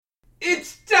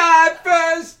It's time for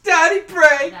a study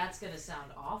break! That's gonna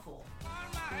sound awful.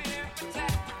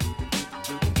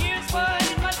 Here's what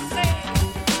it must say.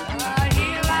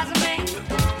 Here lies a man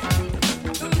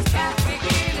whose Catholic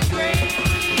is great.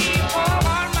 Oh,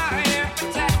 on my hair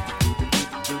attack.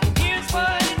 Here's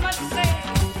what it must say.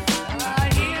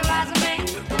 Here lies a man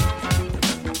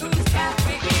whose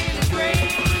Catholic is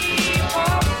great.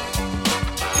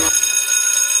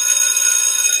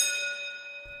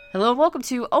 Hello and welcome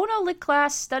to Oh No Lit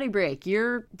Class Study Break,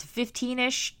 your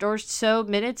 15-ish or so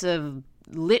minutes of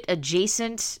lit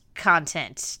adjacent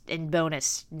content and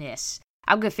bonusness.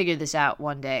 I'm gonna figure this out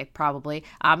one day, probably.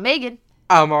 I'm Megan.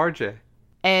 I'm RJ.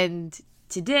 And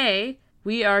today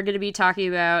we are going to be talking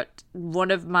about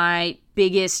one of my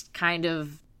biggest kind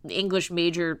of English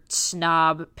major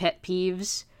snob pet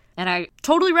peeves. And I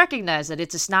totally recognize that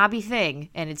it's a snobby thing,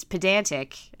 and it's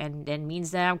pedantic, and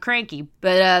means that I'm cranky.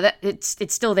 But it's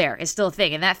still there. It's still a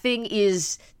thing. And that thing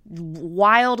is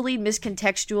wildly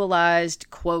miscontextualized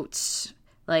quotes.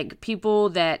 Like, people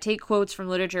that take quotes from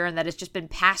literature and that it's just been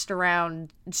passed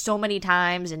around so many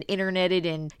times and interneted.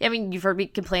 And, I mean, you've heard me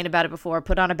complain about it before.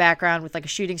 Put on a background with, like, a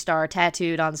shooting star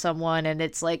tattooed on someone, and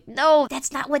it's like, no,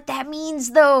 that's not what that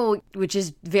means, though. Which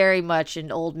is very much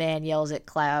an old man yells at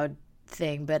cloud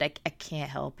thing, but I can't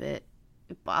help it.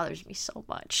 It bothers me so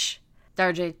much.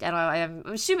 RJ, I'm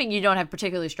assuming you don't have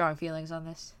particularly strong feelings on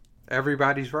this.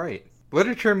 Everybody's right.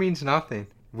 Literature means nothing.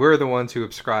 We're the ones who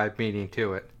ascribe meaning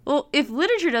to it. Well, if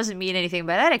literature doesn't mean anything,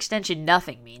 by that extension,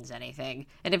 nothing means anything.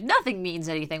 And if nothing means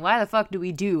anything, why the fuck do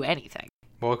we do anything?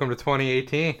 Welcome to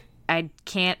 2018. I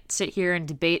can't sit here and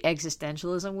debate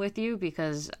existentialism with you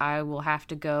because I will have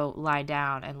to go lie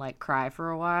down and, like, cry for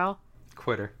a while.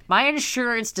 Quitter. My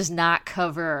insurance does not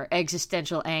cover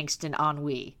existential angst and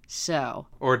ennui, so...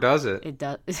 Or does it? It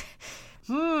does...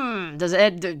 does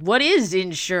it... What is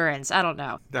insurance? I don't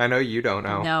know. I know you don't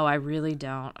know. No, I really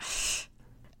don't.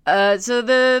 So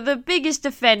the biggest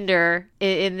offender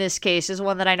in this case is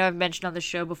one that I know I've mentioned on the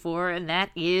show before, and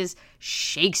that is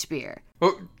Shakespeare.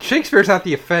 Well, Shakespeare's not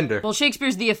the offender. Well,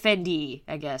 Shakespeare's the offendee,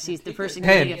 I guess. He's the person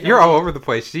who's the Hey, offendee. you're all over the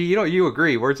place. See, you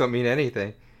agree. Words don't mean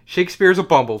anything. Shakespeare's a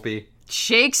bumblebee.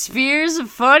 Shakespeare's a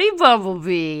funny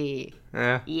bumblebee.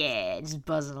 Yeah, just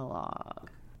buzzing along.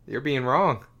 you're being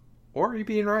wrong. Or are you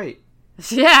being right?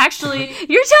 Yeah, actually, you're telling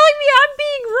me I'm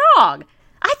being wrong.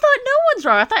 I thought no one's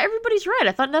wrong. I thought everybody's right.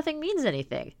 I thought nothing means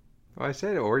anything. Well, I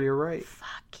said, or you're right.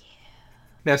 Fuck you.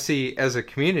 Now, see, as a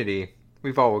community,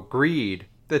 we've all agreed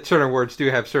that certain words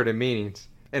do have certain meanings.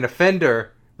 An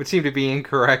offender would seem to be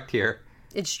incorrect here,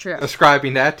 It's true.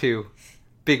 ascribing that to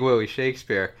Big Willie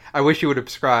Shakespeare. I wish you would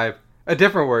ascribe a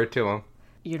different word to him.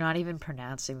 You're not even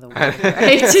pronouncing the word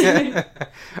right.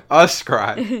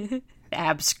 Ascribe.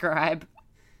 Abscribe.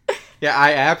 Yeah,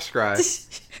 I abscribe.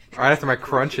 Right after my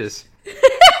crunches.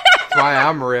 That's why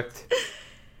I'm ripped.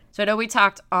 So I know we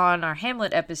talked on our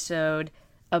Hamlet episode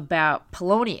about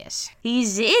Polonius.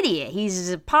 He's an idiot. He's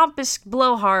a pompous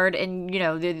blowhard, and, you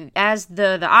know, as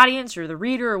the audience or the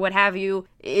reader or what have you,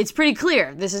 it's pretty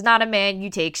clear this is not a man you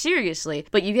take seriously.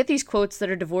 But you get these quotes that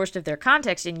are divorced of their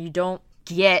context, and you don't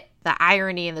get the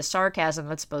irony and the sarcasm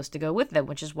that's supposed to go with them,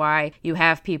 which is why you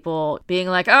have people being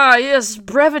like, oh, yes,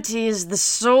 brevity is the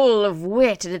soul of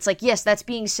wit. And it's like, yes, that's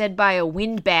being said by a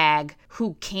windbag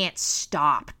who can't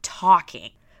stop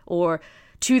talking. Or,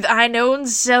 to thine own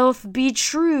self be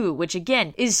true, which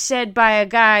again is said by a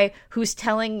guy who's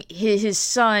telling his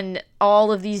son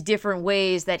all of these different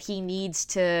ways that he needs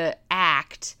to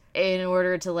act in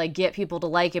order to, like, get people to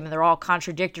like him, and they're all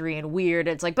contradictory and weird.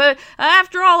 It's like, but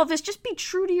after all of this, just be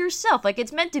true to yourself. Like,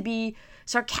 it's meant to be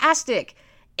sarcastic,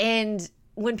 and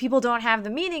when people don't have the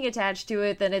meaning attached to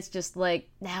it, then it's just like,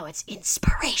 now it's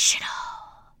inspirational.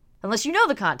 Unless you know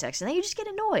the context, and then you just get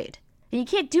annoyed. And you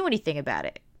can't do anything about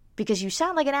it, because you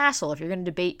sound like an asshole if you're going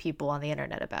to debate people on the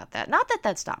internet about that. Not that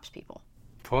that stops people.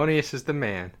 Polonius is the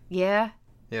man. Yeah?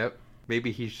 Yep.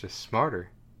 Maybe he's just smarter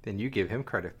than you give him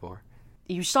credit for.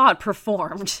 You saw it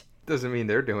performed. Doesn't mean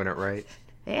they're doing it right.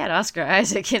 They had Oscar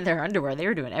Isaac in their underwear. They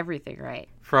were doing everything right.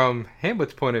 From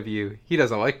Hamlet's point of view, he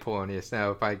doesn't like Polonius.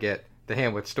 Now, if I get the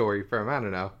Hamlet story from, I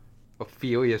don't know,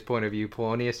 Ophelia's point of view,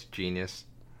 Polonius, genius.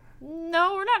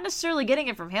 No, we're not necessarily getting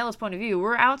it from Hamlet's point of view.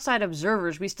 We're outside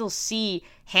observers. We still see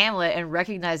Hamlet and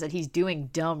recognize that he's doing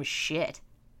dumb shit.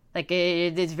 Like,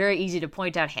 it's very easy to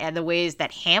point out the ways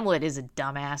that Hamlet is a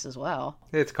dumbass as well.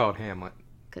 It's called Hamlet.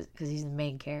 Because he's the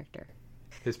main character.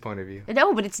 His point of view.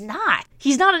 No, but it's not.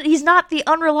 He's not the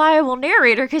unreliable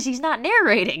narrator because he's not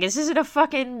narrating. This isn't a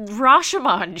fucking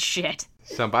Rashomon shit.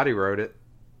 Somebody wrote it.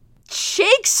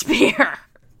 Shakespeare!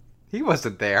 He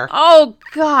wasn't there. Oh,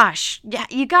 gosh. Yeah,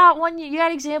 you got one? You got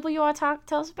an example you want to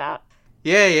tell us about?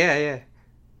 Yeah.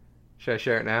 Should I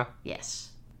share it now? Yes.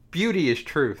 Beauty is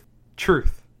truth.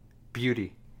 Truth.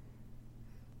 Beauty.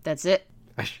 That's it.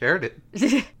 I shared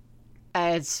it.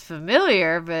 It's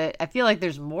familiar, but I feel like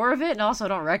there's more of it, and also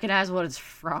don't recognize what it's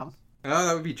from. Oh,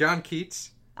 that would be John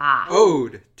Keats' Ah.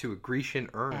 Ode to a Grecian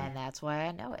Urn. And that's why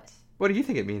I know it. What do you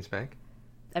think it means, Meg?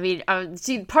 I mean,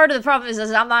 see, part of the problem is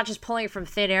I'm not just pulling it from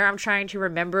thin air. I'm trying to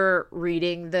remember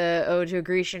reading the Ode to a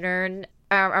Grecian Urn.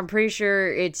 I'm pretty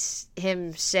sure it's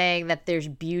him saying that there's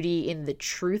beauty in the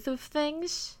truth of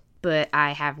things, but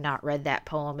I have not read that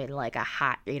poem in like a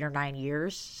hot 8 or 9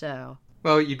 years, so...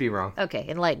 Well, you'd be wrong. Okay,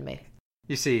 enlighten me.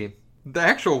 You see, the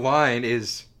actual line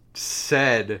is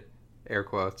said, air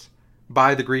quotes,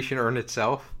 by the Grecian urn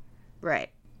itself.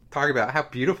 Right. Talk about how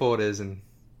beautiful it is and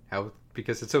how,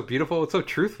 because it's so beautiful, it's so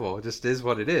truthful. It just is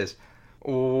what it is.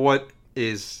 What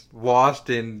is lost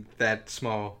in that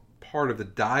small part of the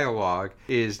dialogue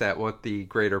is that what the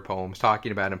greater poem's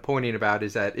talking about and pointing about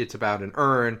is that it's about an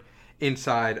urn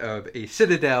inside of a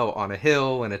citadel on a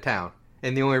hill in a town.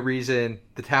 And the only reason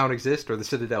the town exists or the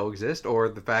citadel exists or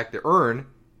the fact the urn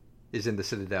is in the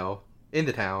citadel, in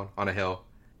the town, on a hill,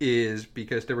 is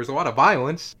because there was a lot of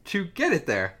violence to get it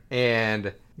there.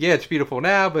 And yeah, it's beautiful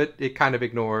now, but it kind of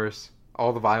ignores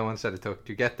all the violence that it took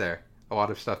to get there. A lot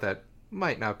of stuff that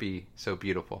might not be so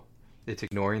beautiful. It's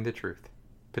ignoring the truth,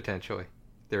 potentially.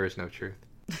 There is no truth.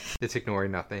 It's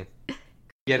ignoring nothing.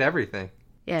 Get everything.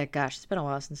 Yeah, gosh, it's been a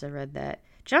while since I read that.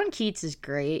 John Keats is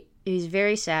great. He's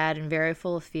very sad and very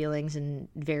full of feelings and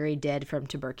very dead from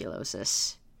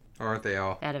tuberculosis Aren't they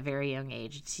all? at a very young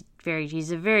age.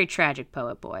 He's a very tragic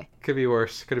poet boy. Could be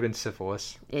worse. Could have been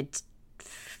syphilis. It's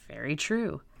very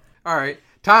true. All right,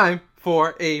 time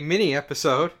for a mini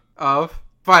episode of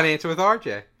Finance with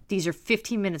RJ. These are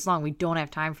 15 minutes long. We don't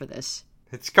have time for this.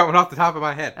 It's coming off the top of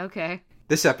my head. Okay.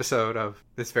 This episode of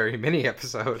this very mini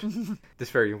episode, this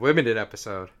very limited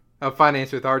episode of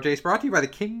Finance with RJ is brought to you by the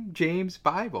King James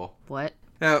Bible. What?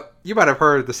 Now, you might have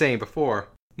heard the saying before,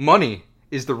 money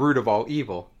is the root of all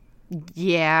evil.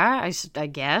 Yeah, I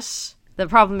guess. The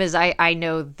problem is I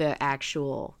know the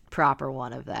actual proper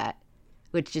one of that,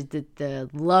 which is that the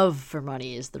love for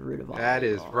money is the root of all That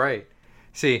is evil. right.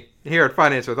 See, here at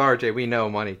Finance with RJ, we know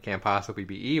money can't possibly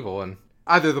be evil, and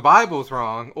either the Bible's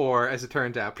wrong, or, as it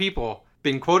turns out, people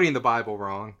been quoting the Bible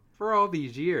wrong for all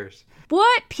these years.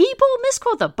 What? People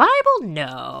misquote the Bible?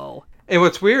 No. And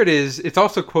what's weird is it's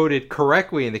also quoted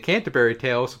correctly in the Canterbury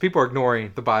Tales, so people are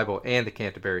ignoring the Bible and the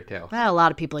Canterbury Tales. Well, a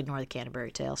lot of people ignore the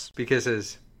Canterbury Tales. Because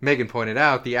as Megan pointed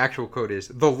out, the actual quote is,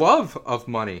 the love of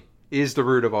money is the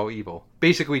root of all evil.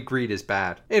 Basically, greed is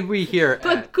bad. And we here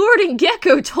But Gordon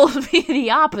Gekko told me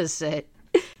the opposite.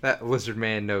 that lizard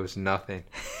man knows nothing.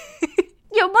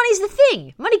 You know, money's the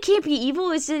thing. Money can't be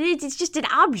evil. It's just an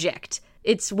object.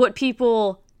 It's what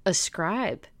people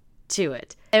ascribe to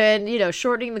it. And, you know,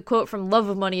 shortening the quote from love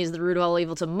of money is the root of all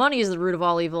evil to money is the root of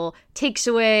all evil takes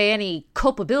away any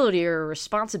culpability or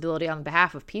responsibility on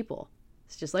behalf of people.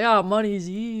 It's just like, oh, money's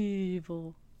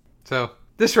evil. So,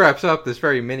 this wraps up this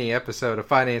very mini episode of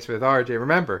Finance with RJ.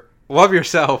 Remember, love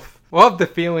yourself. Love the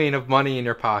feeling of money in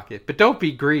your pocket. But don't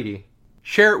be greedy.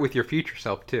 Share it with your future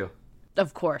self, too.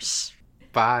 Of course.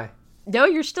 Bye. No,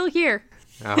 you're still here.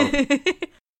 Oh.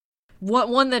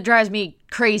 One that drives me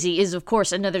crazy is, of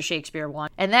course, another Shakespeare one.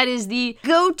 And that is the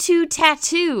go-to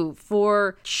tattoo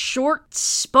for short,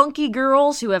 spunky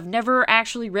girls who have never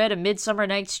actually read A Midsummer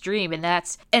Night's Dream. And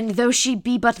that's, and though she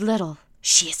be but little,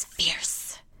 she is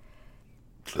fierce.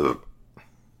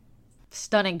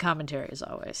 Stunning commentary, as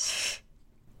always.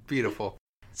 Beautiful.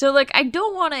 So, like, I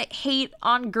don't want to hate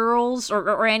on girls,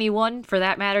 or anyone, for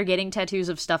that matter, getting tattoos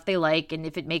of stuff they like, and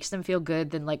if it makes them feel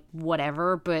good, then, like,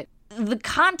 whatever, but the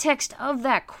context of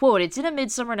that quote, it's in A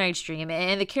Midsummer Night's Dream,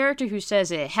 and the character who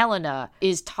says it, Helena,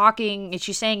 is talking, and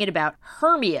she's saying it about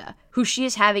Hermia, who she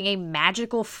is having a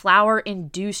magical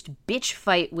flower-induced bitch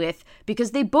fight with,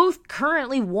 because they both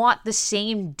currently want the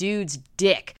same dude's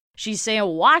dick. She's saying,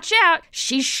 watch out,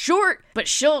 she's short, but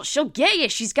she'll get you.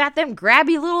 She's got them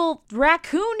grabby little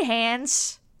raccoon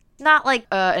hands. Not like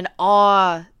an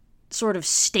awe sort of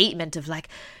statement of like,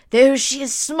 though she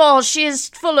is small, she is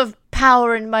full of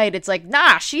power and might. It's like,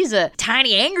 nah, she's a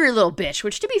tiny, angry little bitch,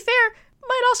 which, to be fair,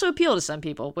 might also appeal to some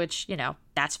people, which, you know,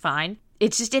 that's fine.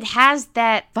 It's just, it has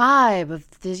that vibe of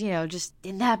this, you know, just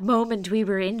in that moment we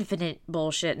were infinite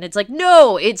bullshit. And it's like,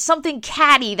 no, it's something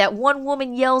catty that one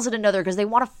woman yells at another because they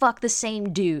want to fuck the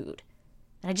same dude.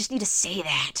 And I just need to say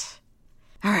that.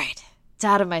 All right, it's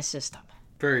out of my system.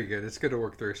 Very good. It's good to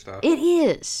work through stuff. It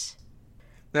is.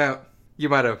 Now, you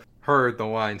might have heard the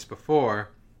lines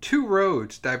before. 2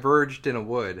 roads diverged in a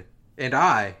wood, and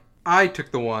I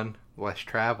took the one less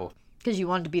traveled. Because you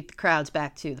wanted to beat the crowds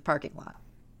back to the parking lot.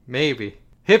 Maybe.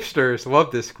 Hipsters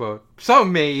love this quote.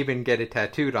 Some may even get it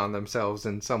tattooed on themselves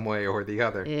in some way or the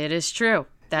other. It is true.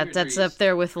 That's up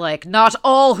there with, like, not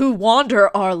all who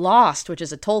wander are lost, which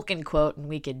is a Tolkien quote, and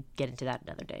we could get into that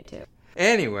another day, too.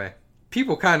 Anyway,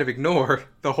 people kind of ignore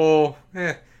the whole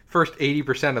first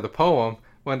 80% of the poem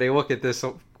when they look at this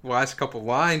last couple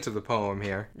lines of the poem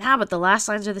here. Nah, but the last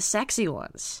lines are the sexy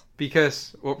ones.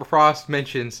 Because what Frost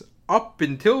mentions up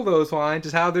until those lines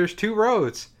is how there's two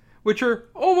roads, which are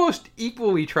almost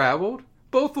equally traveled.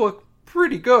 Both look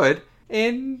pretty good.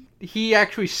 And he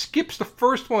actually skips the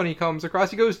first one he comes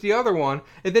across. He goes to the other one,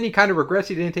 and then he kind of regrets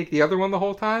he didn't take the other one the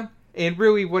whole time. And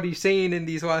really what he's saying in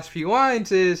these last few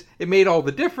lines is it made all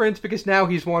the difference because now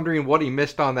he's wondering what he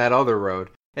missed on that other road.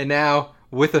 And now,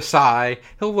 with a sigh,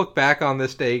 he'll look back on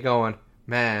this day going,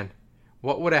 man,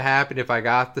 what would have happened if I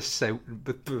got the soup?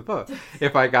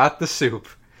 If I got the soup.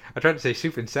 I tried to say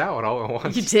soup and salad all at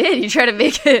once. You did. You tried to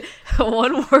make it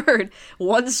one word,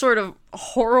 one sort of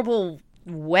horrible,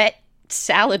 wet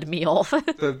salad meal.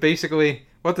 So basically,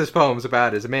 what this poem's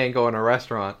about is a man going to a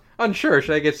restaurant, unsure,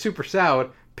 should I get soup or salad,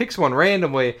 picks one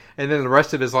randomly, and then the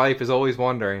rest of his life is always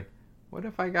wondering, what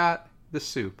if I got the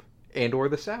soup and or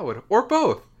the salad, or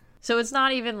both? So it's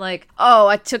not even like, oh,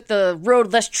 I took the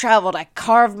road less traveled, I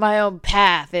carved my own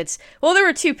path. It's, well, there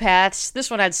were two paths. This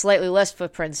one had slightly less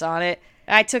footprints on it.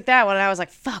 I took that one and I was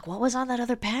like, fuck, what was on that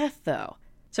other path, though?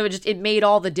 So it made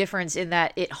all the difference in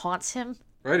that it haunts him.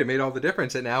 Right, it made all the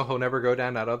difference, and now he'll never go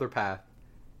down that other path.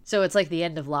 So it's like the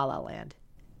end of La La Land.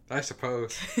 I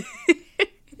suppose.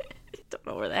 Don't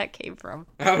know where that came from.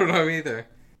 I don't know either.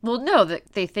 Well, no,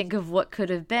 they think of what could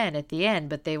have been at the end,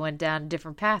 but they went down a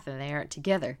different path and they aren't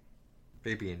together.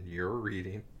 Maybe in your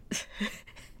reading.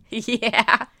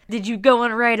 Yeah. Did you go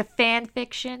and write a fan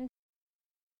fiction?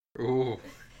 Ooh.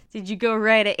 Did you go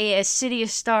write a City of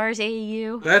Stars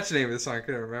AU? That's the name of the song, I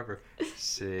couldn't remember.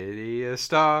 City of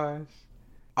Stars,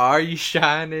 are you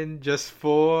shining just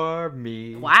for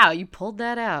me? Wow, you pulled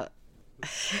that out.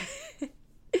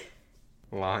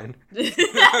 Line.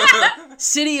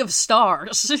 City of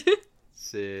Stars.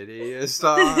 City of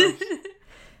Stars.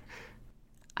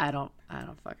 I don't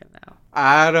fucking know.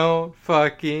 I don't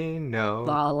fucking know.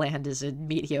 La La Land is a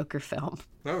mediocre film.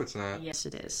 No, it's not. Yes,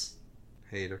 it is.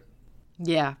 Hater.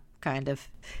 Yeah, kind of.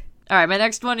 All right, my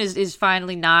next one is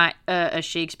finally not a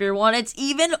Shakespeare one. It's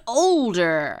even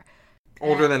older.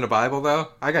 Older than the Bible, though?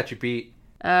 I got you beat.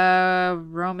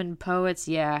 Roman poets.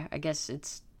 Yeah, I guess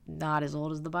it's not as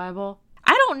old as the Bible.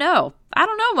 I don't know. I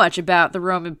don't know much about the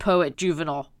Roman poet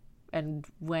Juvenal and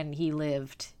when he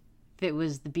lived. If it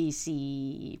was the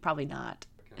BC, probably not.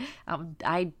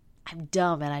 Okay. I'm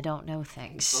dumb and I don't know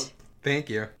things. Thank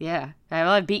you. Yeah,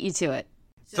 I beat you to it.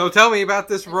 So tell me about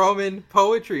this Roman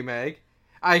poetry, Meg.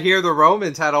 I hear the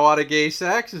Romans had a lot of gay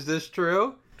sex. Is this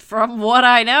true? From what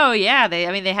I know, yeah.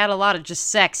 They had a lot of just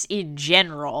sex in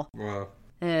general. Wow.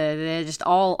 They're just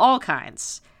all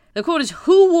kinds. The quote is,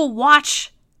 "Who will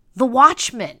watch the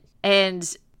Watchmen?" And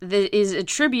that is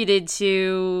attributed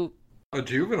to a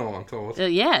Juvenal, I'm told.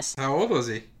 Yes. How old was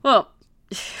he? Well,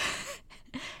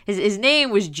 his name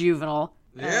was Juvenal.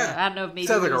 Yeah. I don't know if maybe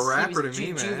sounds like a rapper to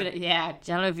me, man. Yeah, I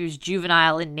don't know if he was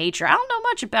juvenile in nature. I don't know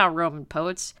much about Roman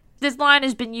poets. This line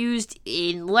has been used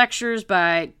in lectures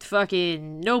by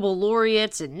fucking Nobel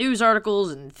laureates and news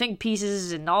articles and think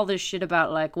pieces and all this shit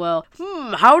about, like, well,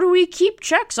 how do we keep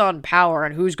checks on power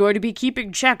and who's going to be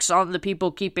keeping checks on the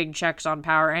people keeping checks on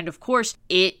power? And of course,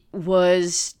 it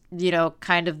was,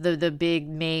 kind of the big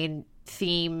main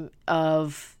theme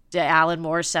of Alan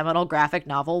Moore's seminal graphic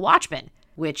novel Watchmen,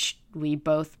 which we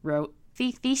both wrote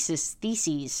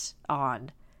theses on,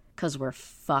 because we're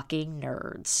fucking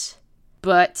nerds.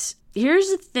 But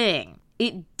here's the thing.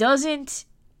 It doesn't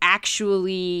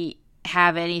actually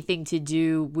have anything to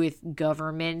do with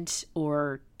government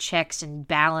or checks and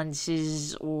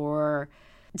balances or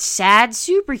sad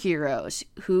superheroes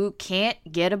who can't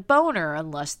get a boner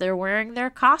unless they're wearing their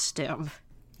costume.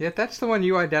 Yeah, that's the one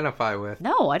you identify with.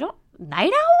 No, I don't.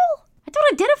 Night Owl? I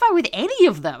don't identify with any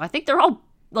of them. I think they're all,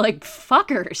 like,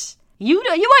 fuckers. You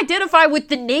identify with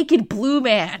the naked blue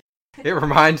man. It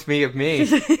reminds me of me.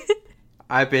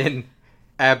 I've been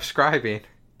abscribing.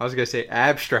 I was going to say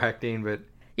abstracting, but...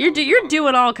 You're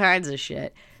doing all kinds of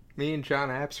shit. Me and John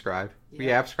abscribe. Yeah.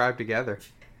 We abscribe together.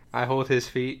 I hold his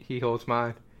feet, he holds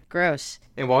mine. Gross.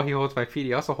 And while he holds my feet,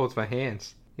 he also holds my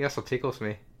hands. He also tickles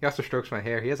me. He also strokes my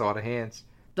hair. He has a lot of hands.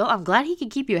 Bill, I'm glad he can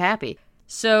keep you happy.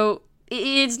 So,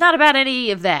 it's not about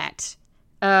any of that.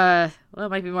 Well, it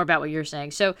might be more about what you're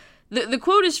saying. So, the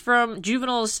quote is from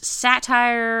Juvenal's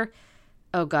satire...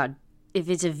 Oh, God. If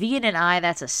it's a V and an I,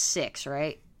 that's a 6,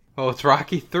 right? Well, it's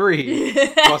Rocky 3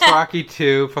 plus Rocky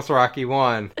 2 plus Rocky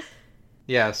 1.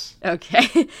 Yes,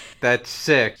 Okay. that's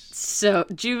 6. So,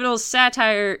 Juvenile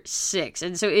Satire 6.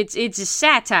 And so it's a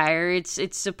satire. It's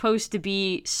supposed to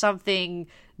be something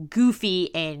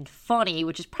goofy and funny,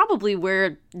 which is probably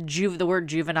where the word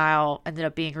juvenile ended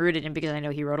up being rooted in, because I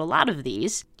know he wrote a lot of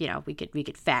these. You know, we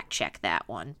could fact check that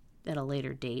one at a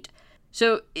later date.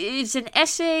 So, it's an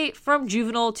essay from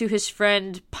Juvenile to his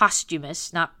friend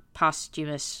Posthumus, not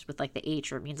posthumous with like the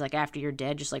H, or it means like after you're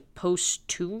dead, just like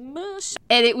posthumous.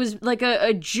 And it was like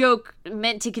a joke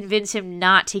meant to convince him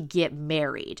not to get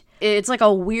married. It's like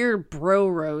a weird bro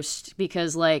roast,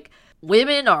 because like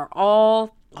women are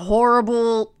all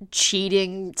horrible,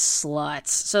 cheating sluts.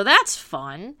 So that's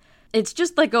fun. It's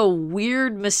just like a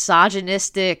weird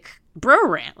misogynistic bro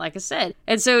rant, like I said.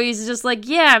 And so he's just like,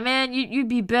 yeah, man, you'd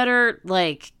be better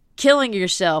like killing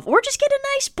yourself or just get a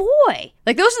nice boy.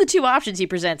 Like, those are the two options he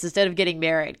presents instead of getting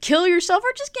married. Kill yourself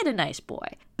or just get a nice boy.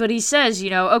 But he says,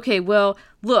 you know, okay, well,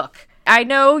 look, I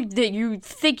know that you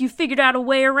think you figured out a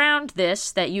way around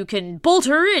this, that you can bolt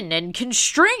her in and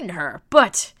constrain her,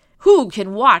 but who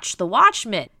can watch the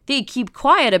Watchmen? They keep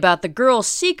quiet about the girl's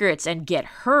secrets and get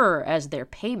her as their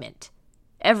payment.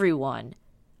 Everyone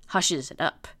hushes it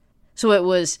up. So it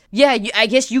was, yeah, I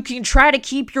guess you can try to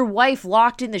keep your wife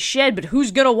locked in the shed, but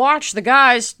who's gonna watch the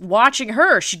guys watching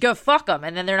her? She's gonna fuck them,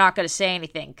 and then they're not gonna say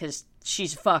anything because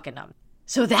she's fucking them.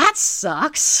 So that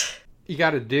sucks. You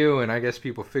gotta do, and I guess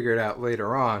people figure it out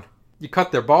later on. You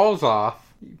cut their balls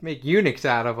off, you make eunuchs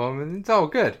out of them, and it's all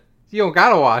good. You don't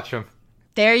gotta watch them.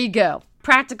 There you go.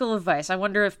 Practical advice. I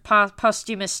wonder if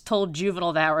Posthumus told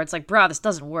Juvenile that, where it's like, bro, this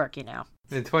doesn't work, you know.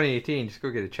 In 2018, just go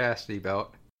get a chastity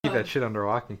belt. Keep that shit under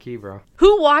lock and key, bro.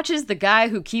 Who watches the guy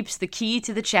who keeps the key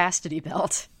to the chastity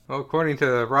belt? Well, according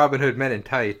to Robin Hood Men in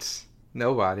Tights,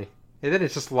 nobody. And then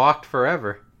it's just locked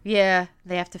forever. Yeah,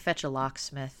 they have to fetch a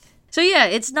locksmith. So yeah,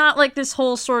 it's not like this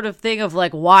whole sort of thing of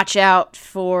like, watch out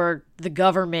for the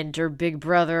government or Big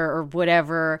Brother or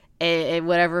whatever,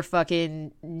 whatever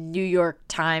fucking New York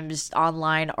Times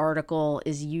online article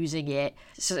is using it.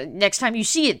 So next time you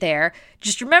see it there,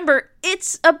 just remember,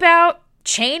 it's about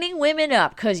chaining women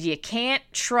up, because you can't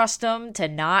trust them to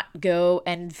not go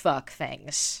and fuck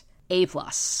things. A+.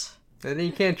 And then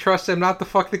you can't trust them not to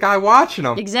fuck the guy watching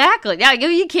them. Exactly. Yeah,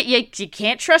 you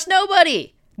can't trust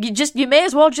nobody. You may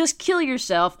as well just kill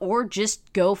yourself or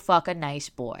just go fuck a nice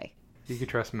boy. You can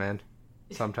trust men.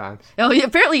 Sometimes. Oh,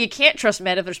 apparently you can't trust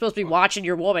men if they're supposed to be watching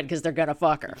your woman because they're gonna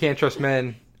fuck her. You can't trust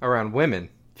men around women.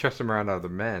 Trust them around other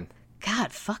men.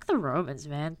 God, fuck the Romans,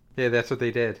 man. Yeah, that's what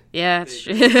they did. Yeah, it's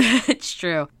true. It's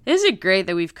true. Isn't it great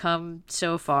that we've come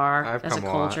so far as a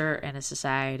culture and a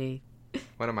society?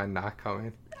 When am I not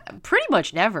coming? Pretty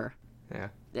much never. Yeah.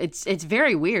 It's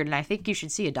very weird, and I think you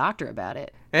should see a doctor about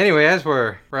it. Anyway, as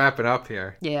we're wrapping up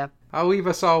here, Yeah. I'll leave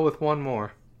us all with one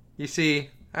more. You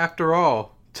see, after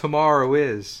all, tomorrow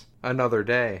is another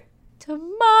day.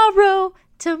 Tomorrow,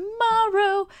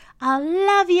 I'll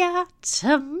love ya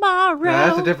tomorrow. Now,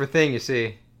 that's a different thing, you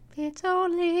see. It's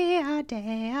only a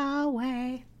day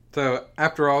away. So,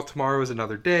 after all, tomorrow is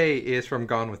another day is from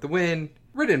Gone with the Wind,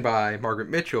 written by Margaret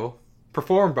Mitchell,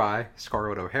 performed by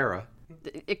Scarlett O'Hara.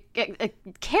 A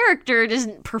character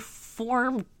isn't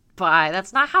performed by.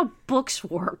 That's not how books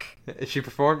work. She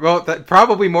performed? Well,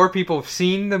 probably more people have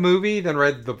seen the movie than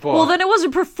read the book. Well, then it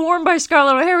wasn't performed by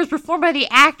Scarlett O'Hara. It was performed by the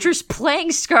actress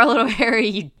playing Scarlett O'Hara,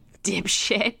 you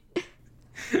dipshit.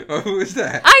 Well, who is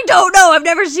that? I don't know. I've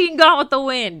never seen Gone with the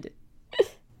Wind.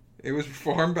 It was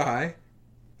performed by...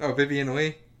 Oh, Vivian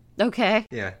Lee? Okay.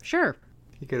 Yeah. Sure.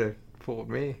 You could have fooled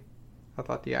me. I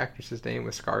thought the actress's name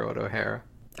was Scarlett O'Hara.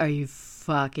 Are you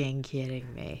fucking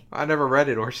kidding me? I never read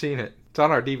it or seen it. It's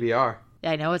on our DVR.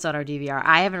 I know it's on our DVR.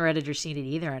 I haven't read it or seen it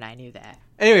either, and I knew that.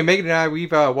 Anyway, Megan and I,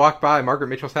 we've walked by Margaret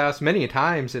Mitchell's house many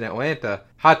times in Atlanta.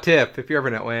 Hot tip, if you're ever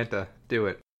in Atlanta, do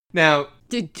it. Now...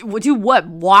 Do what?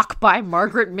 Walk by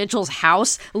Margaret Mitchell's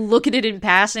house, look at it in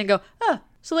passing, and go, oh,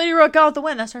 so Lady wrote Gone with the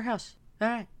Wind. That's her house. All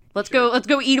right. Let's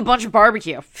go eat a bunch of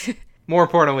barbecue. More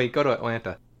importantly, go to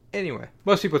Atlanta. Anyway,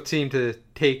 most people seem to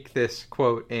take this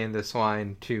quote and this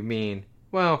line to mean,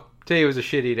 well, today was a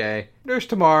shitty day. There's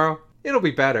tomorrow. It'll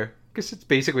be better. Because it's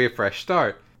basically a fresh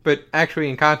start. But actually,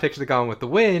 in context of Gone with the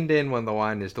Wind, and when the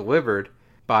line is delivered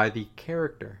by the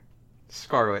character,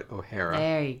 Scarlett O'Hara.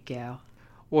 There you go.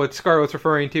 What Scarlett's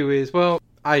referring to is, well,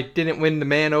 I didn't win the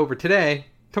man over today.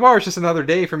 Tomorrow's just another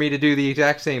day for me to do the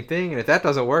exact same thing. And if that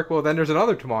doesn't work, well, then there's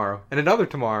another tomorrow. And another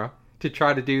tomorrow. To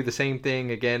try to do the same thing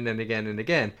again and again and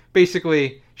again.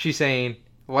 Basically, she's saying,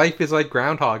 life is like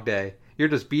Groundhog Day. You're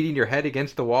just beating your head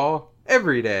against the wall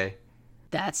every day.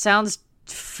 That sounds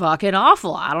fucking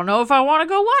awful. I don't know if I want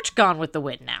to go watch Gone with the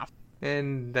Wind now.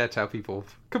 And that's how people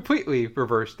completely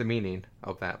reverse the meaning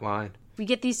of that line. We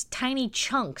get these tiny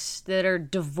chunks that are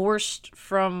divorced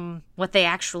from what they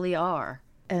actually are.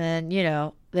 And then, you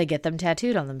know, they get them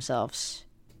tattooed on themselves.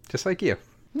 Just like you.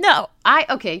 No,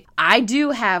 I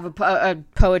do have a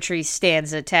poetry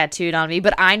stanza tattooed on me,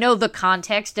 but I know the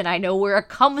context and I know where it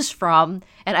comes from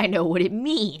and I know what it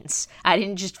means. I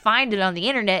didn't just find it on the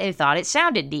internet and thought it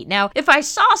sounded neat. Now, if I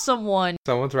saw someone...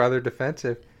 Someone's rather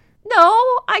defensive.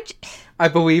 No, I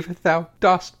believe thou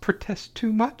dost protest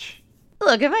too much.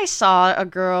 Look, if I saw a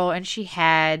girl and she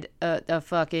had a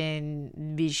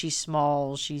fucking, she's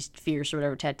small, she's fierce or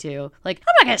whatever tattoo, like,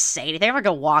 I'm not gonna say anything. I'm not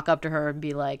gonna walk up to her and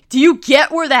be like, do you get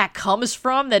where that comes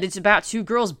from? That it's about two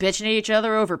girls bitching at each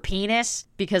other over penis?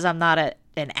 Because I'm not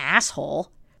an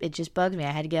asshole. It just bugs me.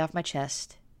 I had to get off my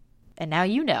chest. And now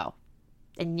you know.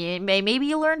 And maybe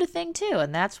you learned a thing too.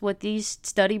 And that's what these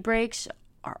study breaks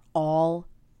are all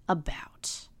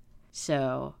about.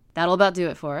 So, that'll about do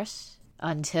it for us.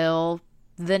 Until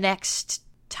the next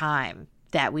time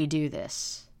that we do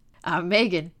this. I'm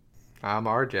Megan. I'm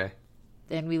RJ.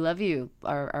 And we love you,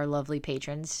 our lovely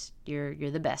patrons. You're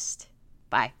the best.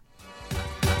 Bye.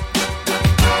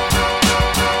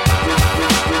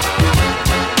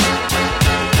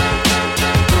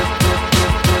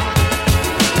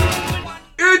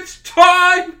 It's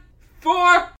time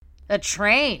for A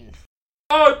train.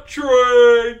 a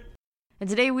train. And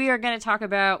today we are going to talk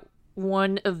about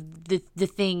one of the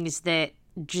things that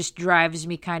just drives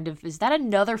me kind of... Is that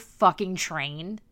another fucking train?